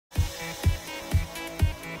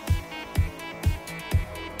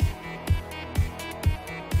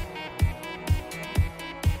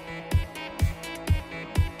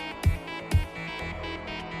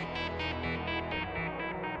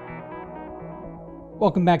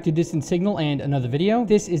Welcome back to Distant Signal and another video.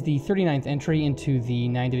 This is the 39th entry into the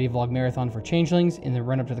 90-day vlog marathon for Changelings in the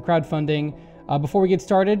run-up to the crowdfunding. Before we get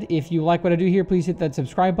started, if you like what I do here, please hit that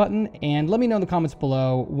subscribe button and let me know in the comments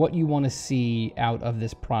below what you want to see out of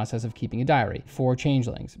this process of keeping a diary for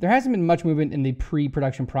Changelings. There hasn't been much movement in the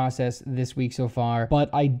pre-production process this week so far, but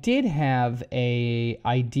I did have an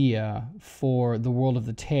idea for the World of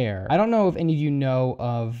the Tear. I don't know if any of you know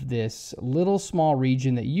of this little small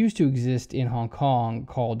region that used to exist in Hong Kong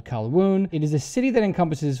called Kowloon. It is a city that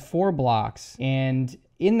encompasses 4 blocks, and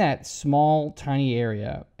in that small, tiny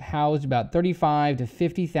area, housed about 35 to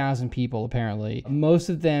 50,000 people, apparently. Most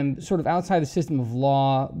of them sort of outside the system of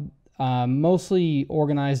law, mostly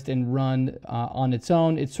organized and run on its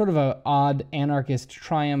own. It's sort of an odd anarchist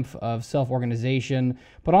triumph of self-organization,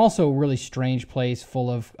 but also a really strange place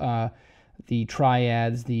full of the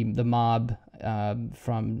triads, the mob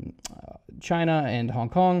from China and Hong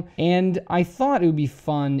Kong. And I thought it would be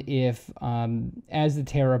fun if, as the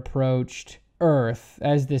Terror approached Earth,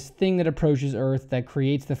 as this thing that approaches Earth that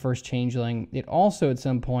creates the first changeling, it also at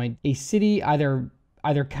some point, a city, either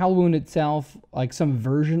Kowloon itself, like some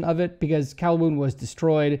version of it, because Kowloon was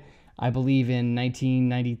destroyed, I believe, in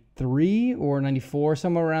 1993 or 94,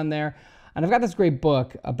 somewhere around there. And I've got this great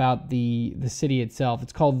book about the city itself.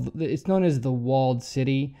 It's known as the Walled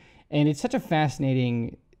City, and it's such a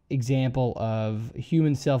fascinating example of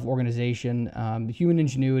human self-organization, human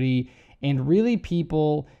ingenuity, and really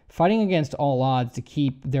people fighting against all odds to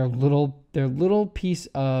keep their little piece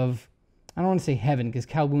of, I don't want to say heaven, because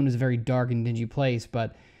Kowloon is a very dark and dingy place,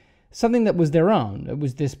 but something that was their own. It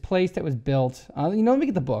was this place that was built. Let me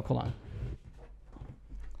get the book. Hold on.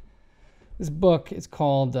 This book is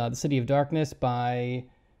called The City of Darkness by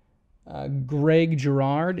Greg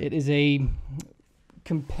Girard. It is a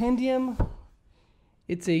compendium.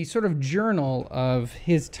 It's a sort of journal of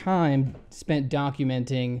his time spent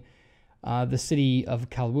documenting the city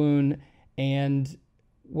of Kowloon. And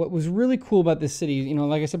what was really cool about this city,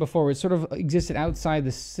 like I said before, it sort of existed outside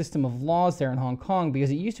the system of laws there in Hong Kong,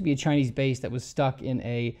 because it used to be a Chinese base that was stuck in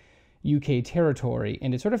a UK territory,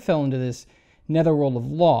 and it sort of fell into this netherworld of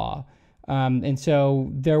law. And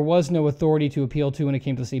so there was no authority to appeal to when it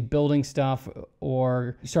came to, say, building stuff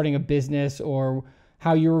or starting a business, or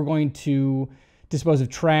how you were going to dispose of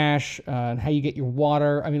trash, and how you get your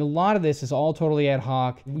water. I mean, a lot of this is all totally ad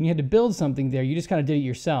hoc. When you had to build something there, you just kind of did it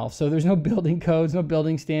yourself. So there's no building codes, no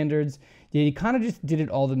building standards. They kind of just did it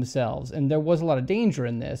all themselves. And there was a lot of danger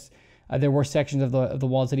in this. There were sections of the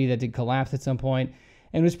walled city that did collapse at some point,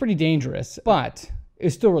 and it was pretty dangerous, but it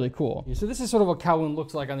was still really cool. So this is sort of what Kowloon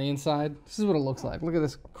looks like on the inside. This is what it looks like. Look at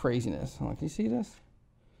this craziness. Can you see this?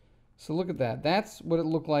 So look at that. That's what it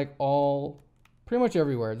looked like pretty much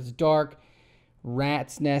everywhere. This dark,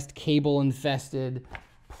 rat's nest, cable infested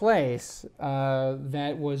place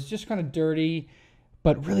that was just kind of dirty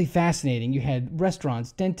but really fascinating. You had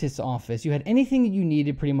restaurants, dentist's office, you had anything that you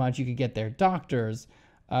needed pretty much you could get there. Doctors,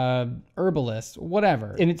 herbalists,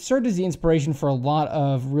 whatever. And it served as the inspiration for a lot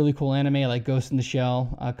of really cool anime, like Ghost in the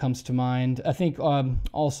Shell comes to mind. I think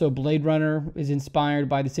also Blade Runner is inspired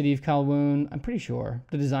by the city of Kowloon. I'm pretty sure,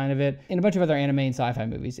 the design of it, and a bunch of other anime and sci-fi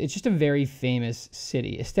movies. It's just a very famous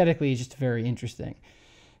city. Aesthetically, it's just very interesting.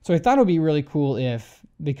 So I thought it would be really cool if,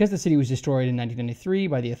 because the city was destroyed in 1993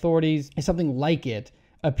 by the authorities, if something like it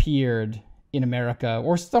appeared in America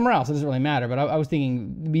or somewhere else. It doesn't really matter, but I was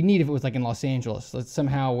thinking it'd be neat if it was like in Los Angeles, like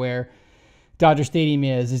somehow where Dodger Stadium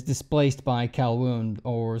is displaced by Kowloon,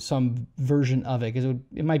 or some version of it, because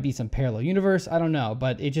it might be some parallel universe. I don't know,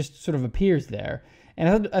 but it just sort of appears there.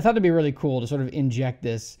 And I thought it'd be really cool to sort of inject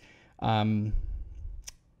this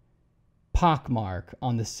pockmark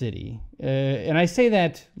on the city. And I say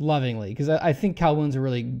that lovingly, because I think Kowloon's a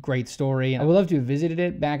really great story. I would love to have visited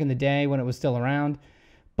it back in the day when it was still around,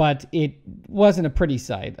 but it wasn't a pretty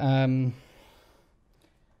sight. I mean,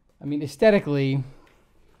 aesthetically,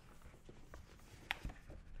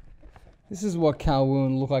 this is what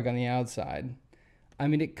Kowloon looked like on the outside. I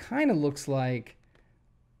mean, it kind of looks like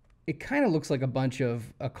a bunch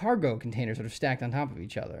of cargo containers sort of stacked on top of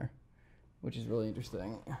each other, which is really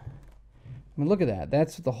interesting. I mean, look at that.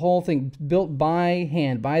 That's the whole thing, built by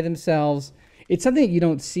hand, by themselves. It's something that you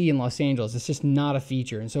don't see in Los Angeles. It's just not a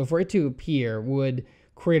feature. And so for it to appear would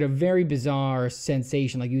create a very bizarre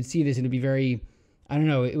sensation. Like, you would see this and it'd be very, I don't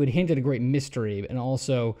know, it would hint at a great mystery and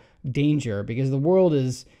also danger, because the world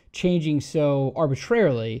is changing so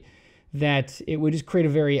arbitrarily that it would just create a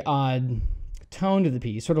very odd tone to the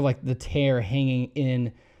piece, sort of like the tear hanging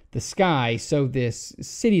in the sky. So this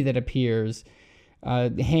city that appears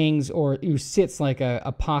hangs or sits like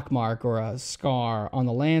a pockmark or a scar on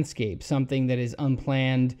the landscape, something that is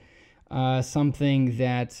unplanned, something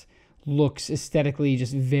that looks aesthetically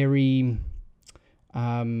just very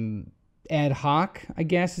ad hoc, I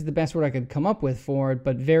guess is the best word I could come up with for it,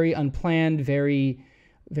 but very unplanned, very,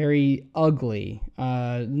 very ugly.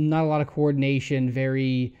 Not a lot of coordination,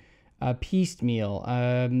 very piecemeal.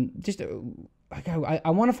 I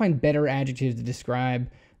want to find better adjectives to describe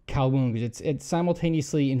Kowloon, because it's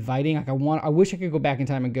simultaneously inviting. Like I wish I could go back in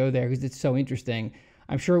time and go there because it's so interesting.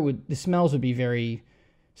 I'm sure the smells would be very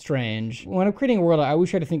strange. When I'm creating a world, I always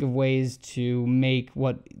try to think of ways to make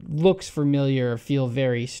what looks familiar feel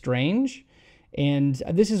very strange. And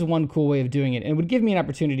this is one cool way of doing it. And it would give me an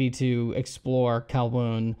opportunity to explore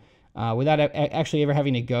Kowloon without actually ever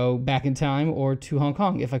having to go back in time or to Hong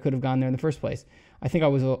Kong if I could have gone there in the first place. I think I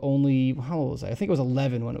was only, how old was I? I think I was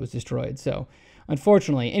 11 when it was destroyed. So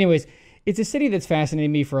unfortunately, anyways, it's a city that's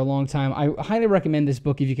fascinated me for a long time. I highly recommend this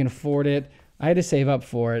book if you can afford it. I had to save up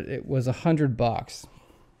for it. It was $100.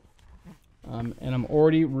 And I'm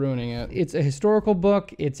already ruining it. It's a historical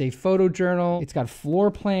book. It's a photo journal. It's got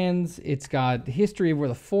floor plans. It's got the history of where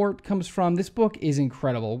the fort comes from. This book is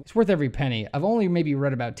incredible. It's worth every penny. I've only maybe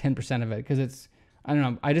read about 10% of it because I don't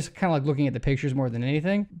know, I just kind of like looking at the pictures more than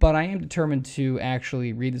anything, but I am determined to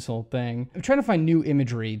actually read this whole thing. I'm trying to find new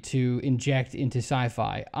imagery to inject into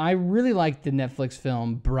sci-fi. I really liked the Netflix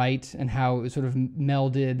film Bright and how it sort of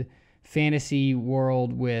melded fantasy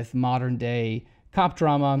world with modern day cop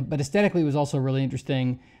drama, but aesthetically it was also really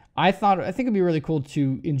interesting. I think it'd be really cool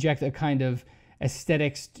to inject a kind of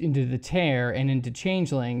aesthetics into The Tear and into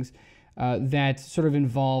Changelings that sort of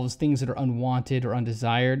involves things that are unwanted or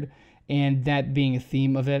undesired, and that being a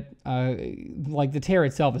theme of it. Like The Tear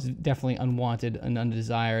itself is definitely unwanted and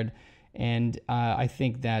undesired, and I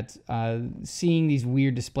think that seeing these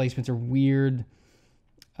weird displacements or weird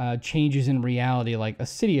changes in reality, like a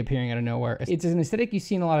city appearing out of nowhere. It's an aesthetic you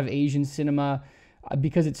see in a lot of Asian cinema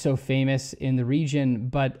because it's so famous in the region,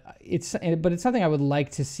 but it's something I would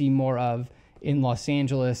like to see more of in Los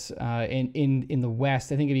Angeles, in the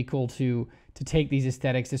West. I think it'd be cool to take these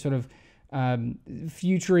aesthetics, this sort of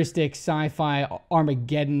futuristic sci-fi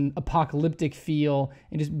Armageddon apocalyptic feel,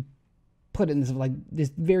 and just put it in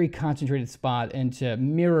this very concentrated spot and to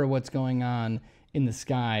mirror what's going on in the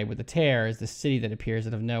sky with The Tear as the city that appears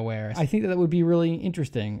out of nowhere. I think that would be really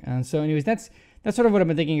interesting. And so anyways, that's sort of what I've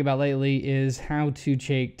been thinking about lately, is how to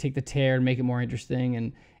take The Tear and make it more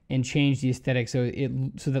interesting and change the aesthetic so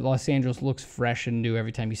that Los Angeles looks fresh and new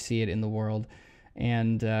every time you see it in the world.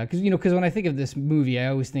 And because when I think of this movie, I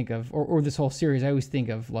always think of, or this whole series, I always think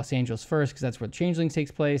of Los Angeles first because that's where Changelings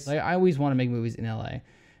takes place. I always want to make movies in LA,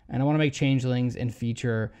 and I want to make Changelings and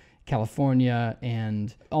feature California.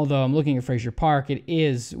 And although I'm looking at Fraser Park, it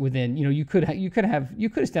is within, you could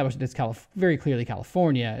establish that it's very clearly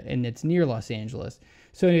California and it's near Los Angeles.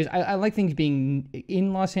 So anyways, I like things being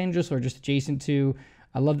in Los Angeles or just adjacent to.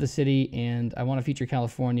 I love the city, and I want to feature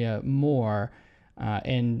California more.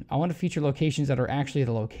 And I want to feature locations that are actually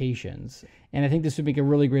the locations. And I think this would make a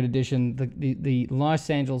really great addition, the Los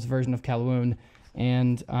Angeles version of Kowloon.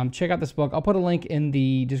 And check out this book. I'll put a link in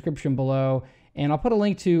the description below. And I'll put a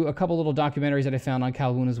link to a couple little documentaries that I found on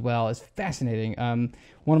Kowloon as well. It's fascinating.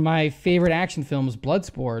 One of my favorite action films,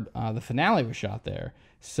 Bloodsport, the finale was shot there.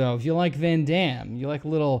 So if you like Van Damme, you like a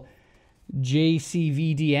little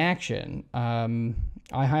JCVD action,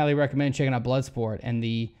 I highly recommend checking out Bloodsport. And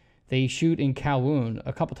they shoot in Kowloon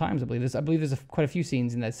a couple times, I believe. There's quite a few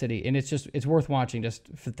scenes in that city, and it's worth watching just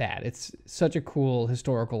for that. It's such a cool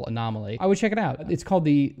historical anomaly. I would check it out. It's called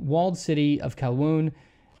the Walled City of Kowloon,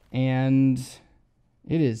 and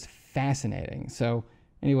it is fascinating. So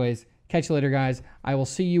anyways, catch you later, guys. I will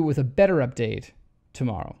see you with a better update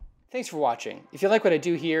tomorrow. Thanks for watching. If you like what I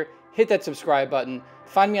do here, hit that subscribe button,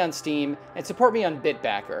 find me on Steam, and support me on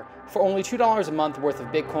Bitbacker. For only $2 a month worth of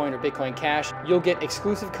Bitcoin or Bitcoin Cash, you'll get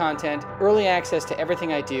exclusive content, early access to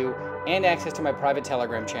everything I do, and access to my private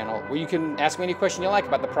Telegram channel, where you can ask me any question you like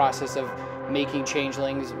about the process of making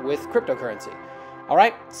changelings with cryptocurrency. All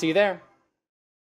right, see you there.